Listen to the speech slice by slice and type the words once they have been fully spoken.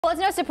Well,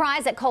 it's no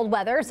surprise that cold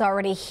weather is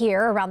already here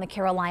around the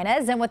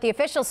Carolinas, and with the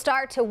official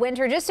start to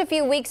winter just a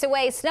few weeks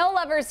away, snow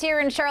lovers here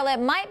in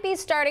Charlotte might be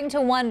starting to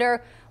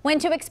wonder when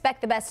to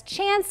expect the best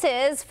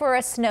chances for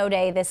a snow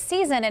day this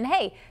season. And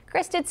hey,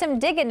 Chris did some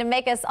digging to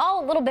make us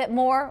all a little bit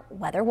more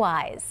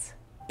weather-wise.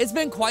 It's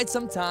been quite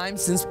some time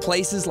since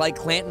places like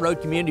Clanton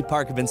Road Community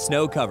Park have been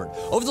snow covered.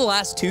 Over the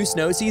last 2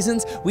 snow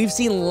seasons, we've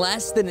seen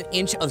less than an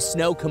inch of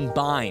snow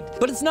combined.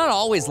 But it's not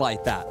always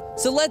like that.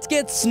 So let's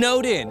get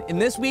snowed in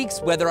this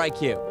week's Weather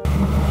IQ.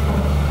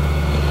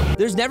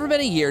 There's never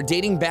been a year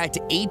dating back to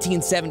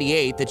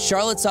 1878 that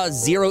Charlotte saw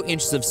 0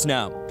 inches of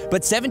snow.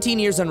 But 17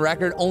 years on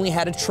record only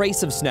had a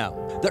trace of snow.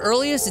 The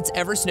earliest it's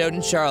ever snowed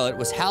in Charlotte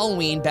was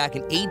Halloween back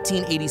in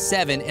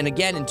 1887 and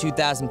again in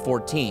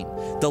 2014.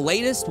 The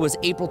latest was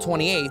April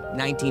 28,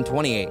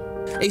 1928.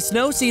 A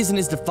snow season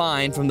is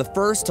defined from the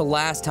first to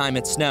last time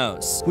it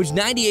snows, which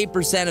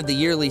 98% of the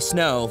yearly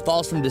snow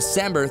falls from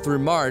December through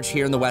March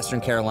here in the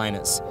Western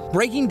Carolinas.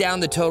 Breaking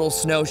down the total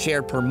snow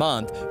shared per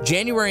month,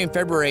 January and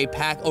February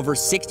pack over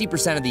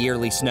 60% of the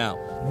yearly snow.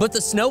 But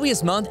the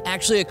snowiest month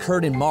actually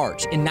occurred in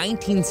March. In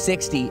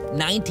 1960,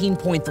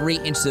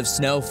 19.3 inches of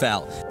snow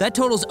fell. That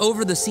totals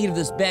over the seat of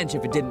this bench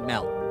if it didn't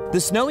melt. The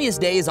snowiest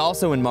day is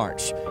also in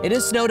March. It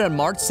has snowed on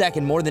March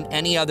 2nd more than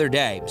any other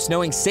day,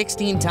 snowing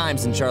 16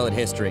 times in Charlotte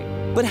history.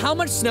 But how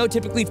much snow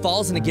typically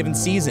falls in a given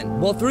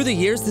season? Well, through the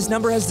years, this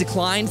number has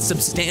declined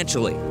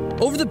substantially.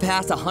 Over the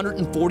past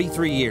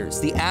 143 years,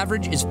 the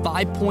average is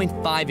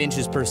 5.5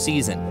 inches per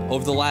season.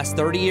 Over the last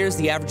 30 years,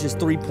 the average is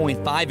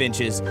 3.5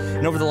 inches.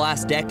 And over the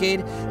last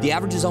decade, the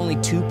average is only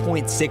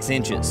 2.6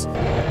 inches.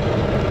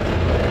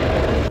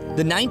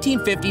 The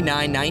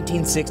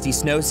 1959-1960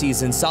 snow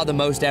season saw the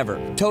most ever,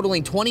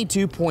 totaling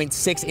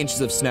 22.6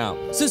 inches of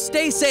snow. So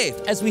stay safe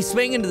as we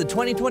swing into the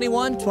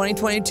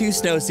 2021-2022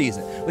 snow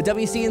season. With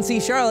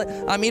WCNC Charlotte,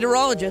 I'm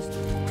meteorologist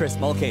Chris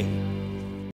Mulcahy.